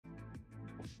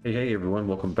Hey everyone,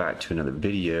 welcome back to another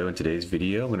video. In today's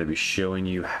video, I'm going to be showing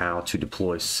you how to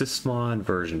deploy Sysmon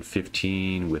version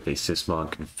 15 with a Sysmon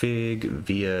config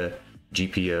via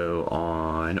GPO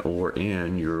on or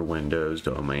in your Windows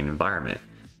domain environment.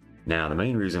 Now, the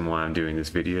main reason why I'm doing this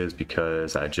video is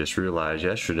because I just realized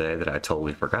yesterday that I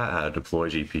totally forgot how to deploy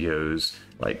GPOs,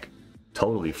 like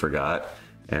totally forgot.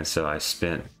 And so I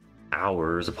spent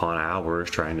hours upon hours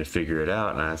trying to figure it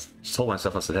out. And I told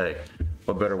myself, I said, hey,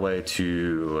 what better way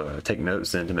to take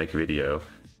notes than to make a video?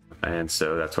 And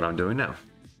so that's what I'm doing now.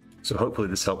 So hopefully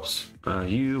this helps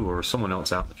you or someone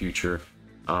else out in the future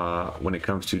when it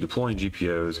comes to deploying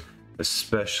GPOs,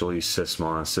 especially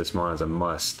Sysmon. Sysmon is a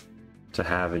must to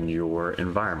have in your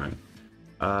environment.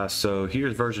 So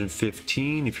here's version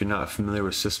 15. If you're not familiar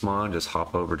with Sysmon, just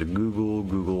hop over to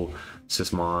Google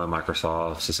Sysmon,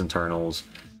 Microsoft, sysinternals,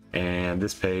 and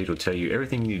this page will tell you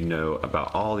everything you need to know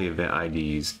about all the event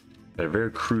IDs that are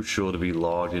very crucial to be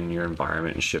logged in your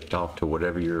environment and shipped off to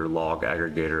whatever your log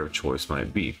aggregator of choice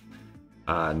might be.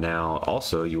 Now,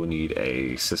 also, you will need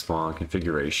a Sysmon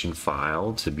configuration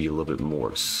file to be a little bit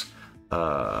more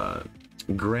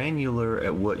granular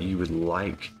at what you would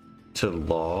like to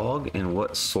log and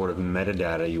what sort of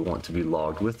metadata you want to be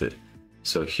logged with it.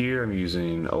 So here I'm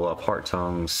using Olaf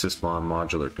Hartung's Sysmon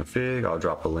modular config. I'll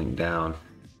drop a link down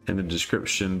in the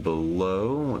description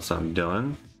below once I'm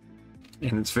done.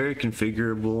 And it's very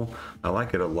configurable. I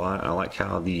like it a lot. I like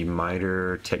how the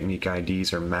MITRE technique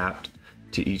IDs are mapped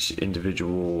to each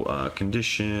individual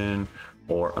condition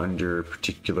or under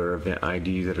particular event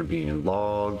IDs that are being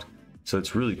logged. So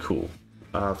it's really cool.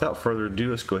 Without further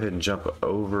ado, let's go ahead and jump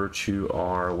over to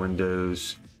our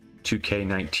Windows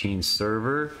 2K19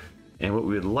 server. And what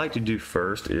we would like to do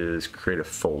first is create a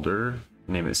folder,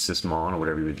 name it Sysmon or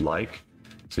whatever you would like.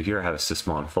 So here I have a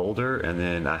Sysmon folder, and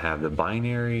then I have the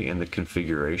binary and the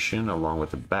configuration along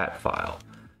with the bat file.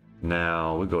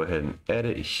 Now we go ahead and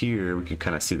edit here. We can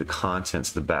kind of see the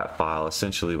contents of the bat file.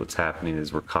 Essentially what's happening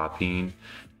is we're copying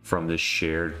from this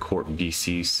shared corp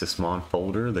DC Sysmon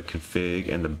folder, the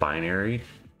config and the binary.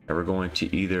 And we're going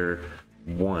to either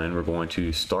we're going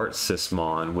to start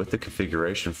Sysmon with the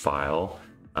configuration file.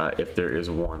 If there is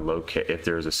one if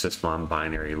there is a Sysmon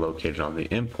binary located on the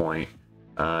endpoint,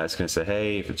 it's going to say,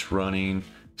 hey, if it's running,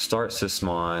 start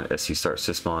Sysmon, SC start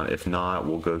Sysmon. If not,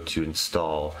 we'll go to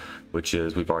install, which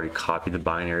is we've already copied the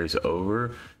binaries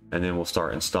over, and then we'll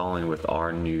start installing with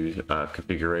our new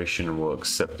configuration, and we'll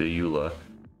accept the EULA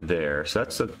there. So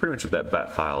that's pretty much what that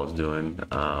bat file is doing.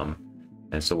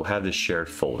 And so we'll have this shared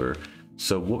folder.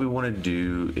 So what we want to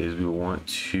do is we want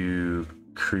to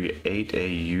create a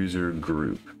user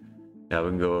group. Now we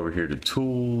can go over here to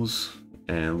tools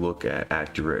and look at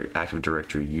Active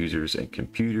Directory users and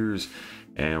computers.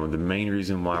 And the main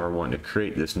reason why we're wanting to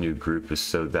create this new group is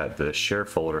so that the share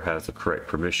folder has the correct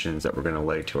permissions that we're going to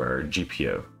lay to our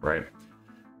GPO, right?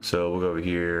 So we'll go over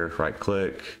here, right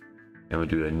click, and we'll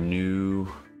do a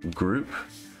new group.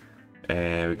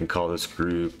 And we can call this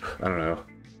group, I don't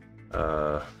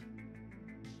know,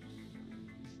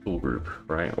 tool group,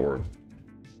 right? Or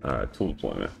tool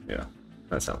deployment. Yeah,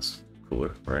 that sounds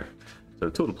cooler, right? So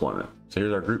tool deployment. So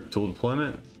here's our group tool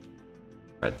deployment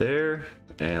right there.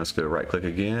 And let's go right click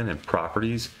again and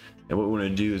properties. And what we want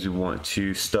to do is we want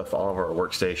to stuff all of our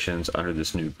workstations under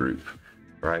this new group,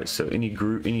 right? So any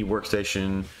group, any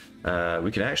workstation,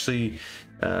 we can actually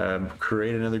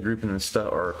create another group and then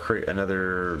stuff, or create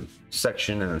another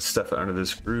section and then stuff it under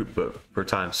this group. But for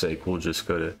time's sake, we'll just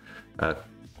go to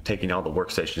taking all the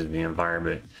workstations in the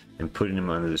environment and putting them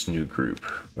under this new group,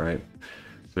 right?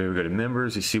 So we go to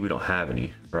members, you see we don't have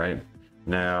any, right?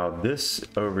 Now this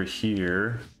over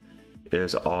here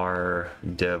is our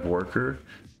dev worker.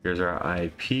 Here's our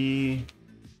IP.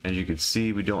 As you can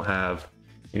see, we don't have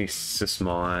any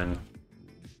Sysmon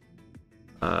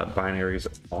binaries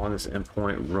on this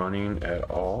endpoint running at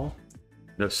all.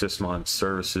 No Sysmon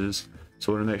services.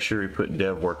 So we want to make sure we put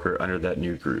dev worker under that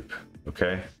new group,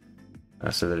 okay?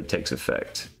 So that it takes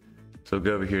effect. So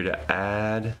go over here to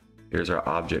add. Here's our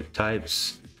object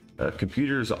types.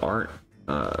 Computers aren't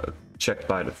checked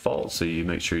by default, so you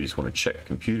make sure you just want to check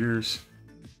computers,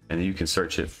 and you can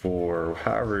search it for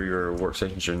however your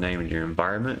workstations are named in your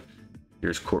environment.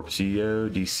 Here's Corp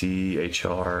CEO, DC,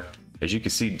 HR. As you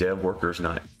can see, dev worker is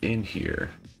not in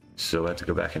here, so I have to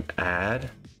go back and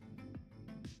add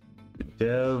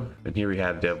dev, and here we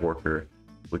have dev worker,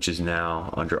 which is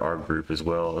now under our group as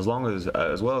well as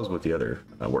with the other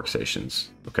workstations.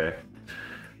 Okay.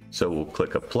 So we'll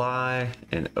click apply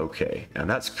and OK, and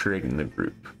that's creating the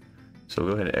group. So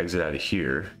we'll go ahead and exit out of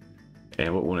here.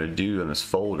 And what we want to do in this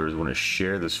folder is we want to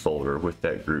share this folder with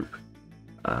that group,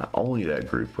 only that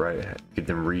group, right? Give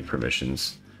them read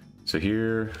permissions. So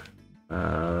here, I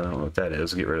don't know what that is.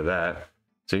 Let's get rid of that.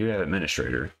 So here you have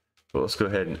administrator. But let's go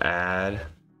ahead and add,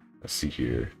 let's see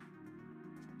here,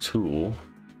 tool.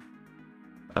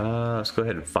 Let's go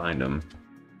ahead and find them.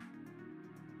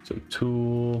 So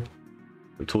tool,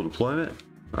 the tool deployment.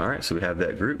 All right, so we have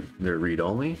that group. They're read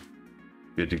only.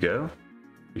 Good to go.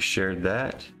 We shared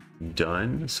that.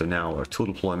 Done. So now our tool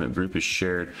deployment group is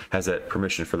shared, has that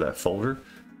permission for that folder,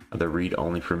 the read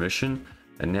only permission.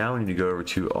 And now we need to go over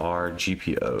to our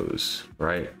GPOs,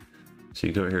 right? So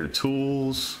you go here to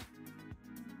tools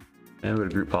and go to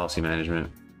group policy management.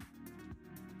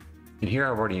 And here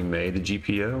I've already made the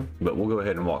GPO, but we'll go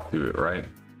ahead and walk through it, right?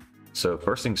 So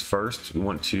first things first, we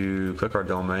want to click our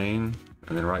domain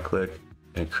and then right click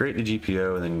and create the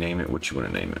GPO and then name it what you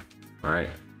want to name it, all right?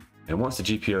 And once the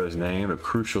GPO is named, a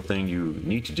crucial thing you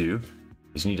need to do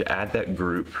is you need to add that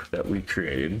group that we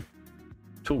created,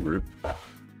 tool group,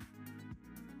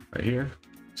 right here,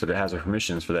 so that it has the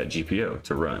permissions for that GPO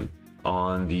to run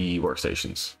on the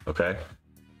workstations. Okay,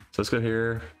 so let's go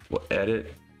here, we'll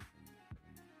edit,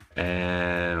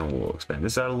 and we'll expand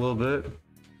this out a little bit.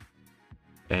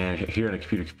 And here in the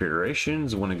computer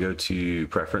configurations, we want to go to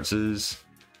preferences,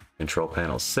 control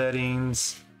panel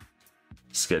settings,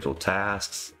 scheduled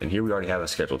tasks, and here we already have a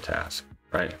scheduled task,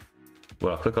 right?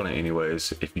 Well, I'll click on it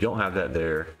anyways. If you don't have that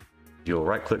there, you'll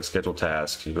right click schedule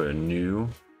task, you go to new,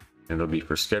 and it'll be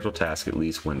for schedule task at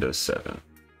least Windows 7,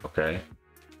 okay?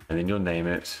 And then you'll name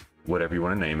it whatever you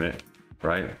want to name it,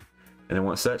 right? And then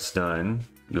once that's done,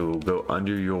 you'll go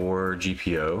under your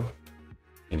GPO,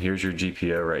 and here's your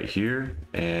GPO right here,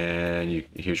 and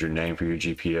here's your name for your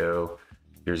GPO.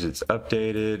 Here's its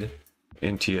updated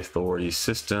NT authority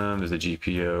system is the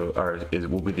GPO, or it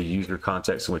will be the user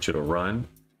context in which it'll run.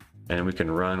 And we can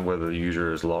run whether the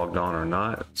user is logged on or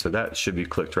not. So that should be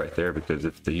clicked right there, because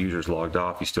if the user is logged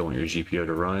off, you still want your GPO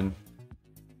to run.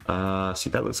 See,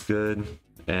 that looks good.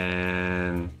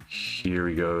 And here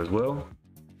we go as well.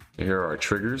 Here are our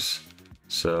triggers.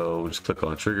 So just click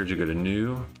on triggers, you go to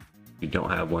new. You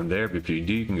don't have one there, but if you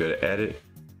do, you can go to edit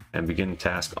and begin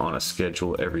task on a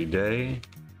schedule every day.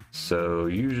 So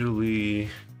usually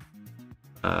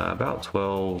about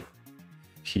 12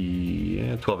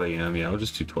 a.m. Yeah, I'll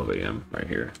just do 12 a.m. right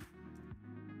here,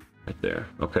 right there.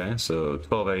 Okay, so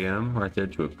 12 a.m. right there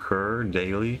to occur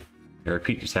daily. And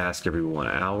repeat the task every 1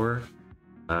 hour.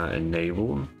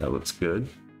 Enabled. That looks good.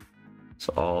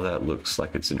 So all that looks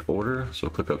like it's in order. So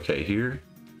click OK here.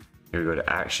 Here we go to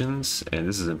actions, and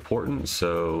this is important.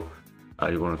 So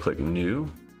you want to click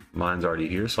new. Mine's already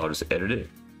here, so I'll just edit it.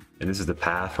 And this is the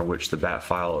path from which the bat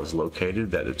file is located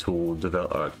that the tool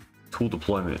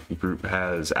deployment group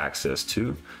has access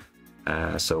to.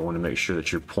 So I want to make sure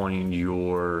that you're pointing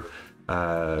your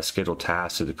scheduled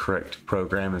task to the correct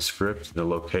program and script, the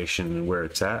location where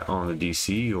it's at on the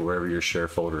DC or wherever your share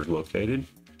folder is located.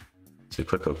 So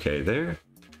click OK there.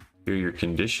 Here are your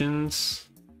conditions.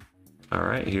 All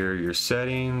right, here are your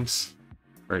settings.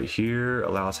 Right here,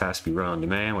 allow task to be run on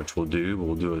demand, which we'll do.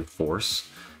 We'll do a force.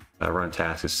 Run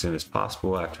task as soon as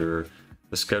possible after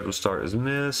the scheduled start is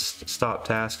missed. Stop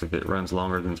task if it runs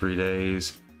longer than 3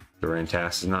 days. The running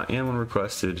task is not in when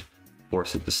requested.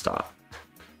 Force it to stop.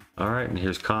 All right, and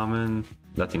here's common.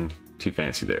 Nothing too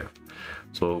fancy there.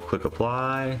 So we'll click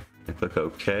apply and click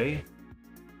OK.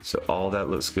 So all that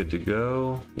looks good to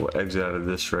go. We'll exit out of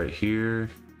this right here.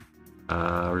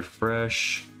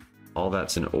 Refresh. All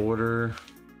that's in order.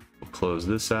 We'll close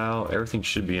this out. Everything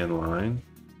should be in line.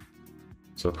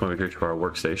 So we'll come over here to our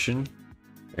workstation,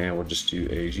 and we'll just do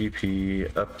a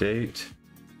GP update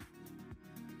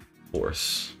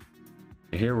force.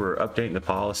 And here we're updating the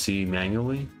policy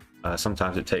manually.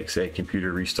 Sometimes it takes a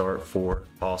computer restart for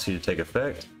policy to take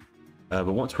effect. But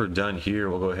once we're done here,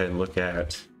 we'll go ahead and look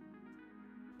at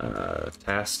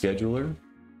task scheduler.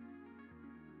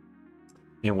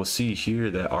 And we'll see here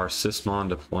that our Sysmon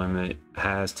deployment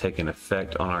has taken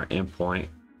effect on our endpoint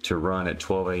to run at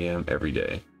 12 a.m. every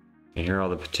day. And here are all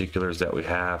the particulars that we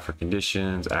have for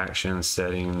conditions, actions,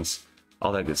 settings,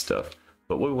 all that good stuff.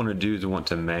 But what we want to do is we want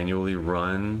to manually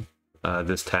run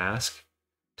this task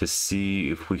to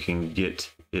see if we can get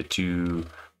it to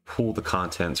pull the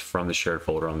contents from the shared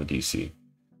folder on the DC.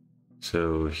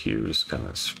 So here's kind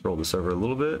of scroll this over a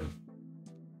little bit.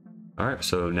 All right,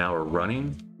 so now we're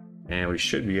running, and we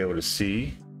should be able to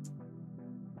see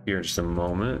here in just a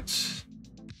moment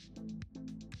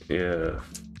if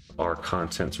our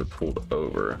contents are pulled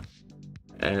over.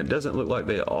 And it doesn't look like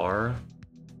they are,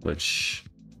 which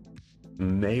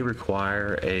may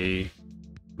require a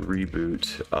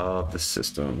reboot of the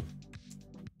system.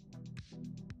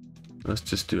 Let's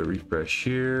just do a refresh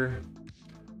here.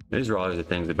 These are all the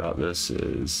things about this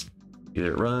is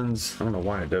Either it runs, I don't know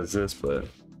why it does this, but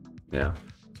yeah,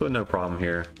 so no problem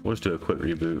here. We'll just do a quick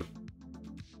reboot,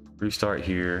 restart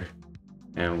here,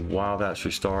 and while that's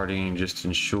restarting, just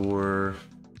ensure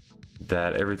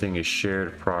that everything is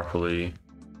shared properly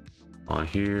on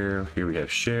here. Here we have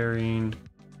sharing,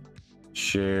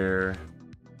 share,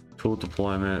 tool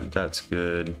deployment, that's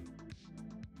good.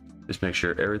 Just make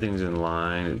sure everything's in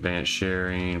line, advanced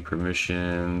sharing,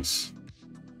 permissions,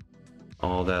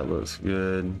 all that looks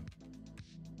good.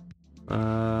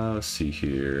 Let's see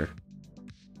here.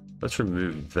 Let's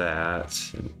remove that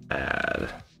and add.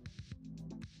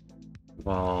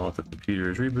 While the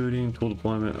computer is rebooting, tool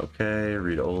deployment, okay,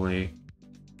 read only,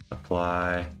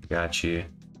 apply, got you.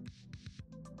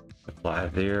 Apply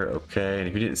there, okay. And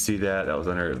if you didn't see that, that was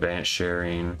under advanced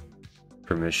sharing,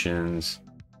 permissions,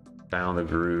 found the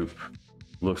group,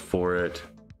 looked for it,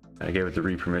 I gave it the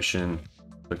read permission,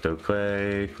 clicked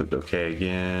OK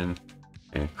again,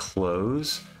 and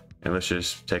close. And let's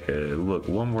just take a look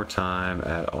one more time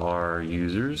at our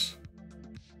users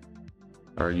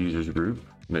group.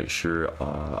 Make sure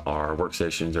our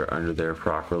workstations are under there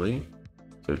properly.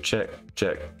 So check,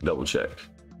 double check.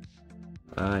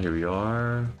 Here we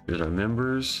are. Here's our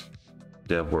members,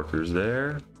 dev workers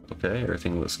there. Okay,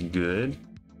 everything looks good.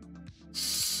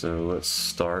 So let's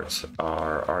start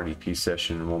our RDP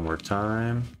session one more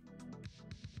time.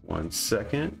 1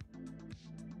 second.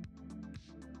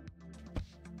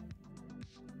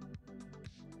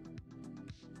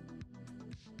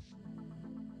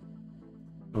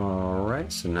 All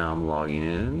right, so now I'm logging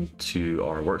in to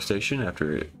our workstation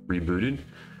after it rebooted.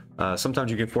 Sometimes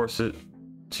you can force it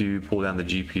to pull down the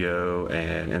GPO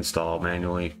and install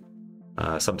manually.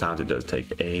 Sometimes it does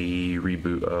take a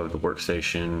reboot of the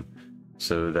workstation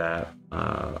so that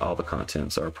all the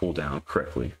contents are pulled down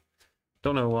correctly.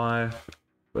 Don't know why,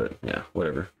 but yeah,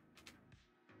 whatever.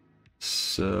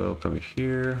 So come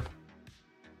here.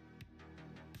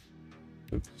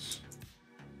 Oops.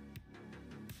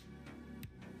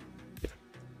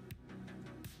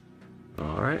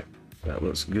 All right, that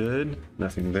looks good.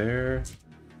 Nothing there.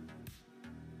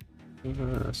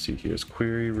 Let's see here's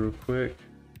query real quick.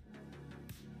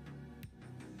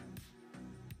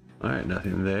 All right,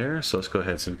 nothing there. So let's go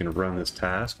ahead so we can run this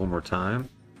task one more time.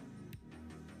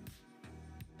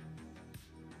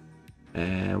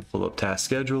 And we'll pull up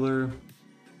task scheduler.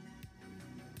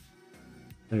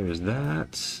 There's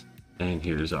that. And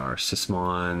here's our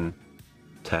Sysmon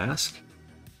task.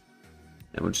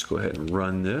 And we'll just go ahead and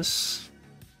run this.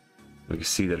 We can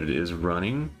see that it is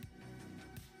running.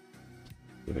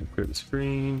 Go ahead and clear the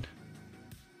screen.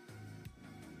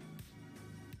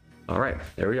 All right,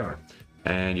 there we are.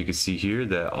 And you can see here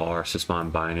that our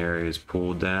Sysmon binary is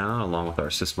pulled down along with our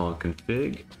Sysmon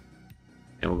config.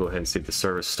 And we'll go ahead and see if the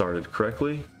service started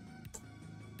correctly.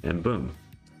 And boom.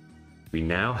 We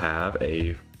now have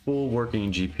a full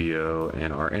working GPO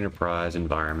and our enterprise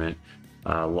environment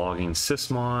logging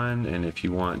Sysmon. And if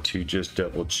you want to just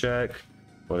double check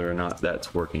whether or not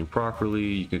that's working properly,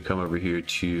 you can come over here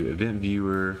to Event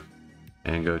Viewer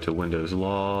and go to Windows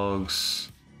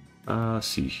Logs.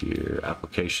 See here,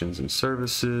 Applications and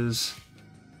Services.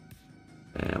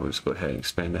 And we'll just go ahead and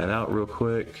expand that out real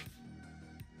quick.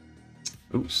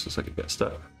 Oops, looks like it got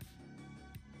stuck.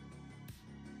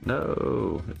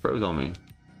 No, it froze on me.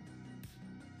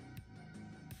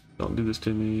 Don't do this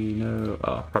to me, no.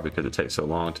 Oh, probably because it takes so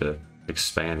long to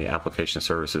expand the application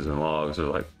services and logs. There's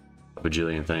like a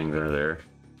bajillion things that are there.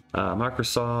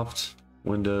 Microsoft,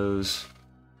 Windows,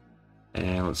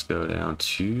 and let's go down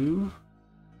to,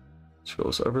 scroll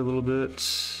this over a little bit,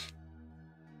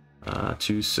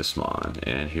 to Sysmon,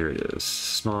 and here it is,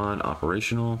 Sysmon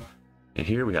operational. And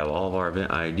here we have all of our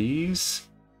event IDs.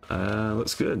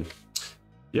 Looks good.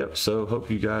 Yep, so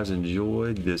hope you guys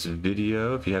enjoyed this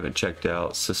video. If you haven't checked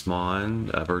out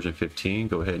Sysmon version 15,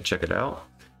 go ahead and check it out.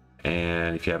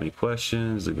 And if you have any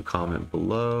questions, leave a comment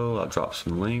below. I'll drop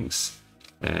some links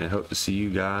and hope to see you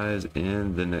guys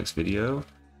in the next video.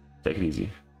 Take it easy.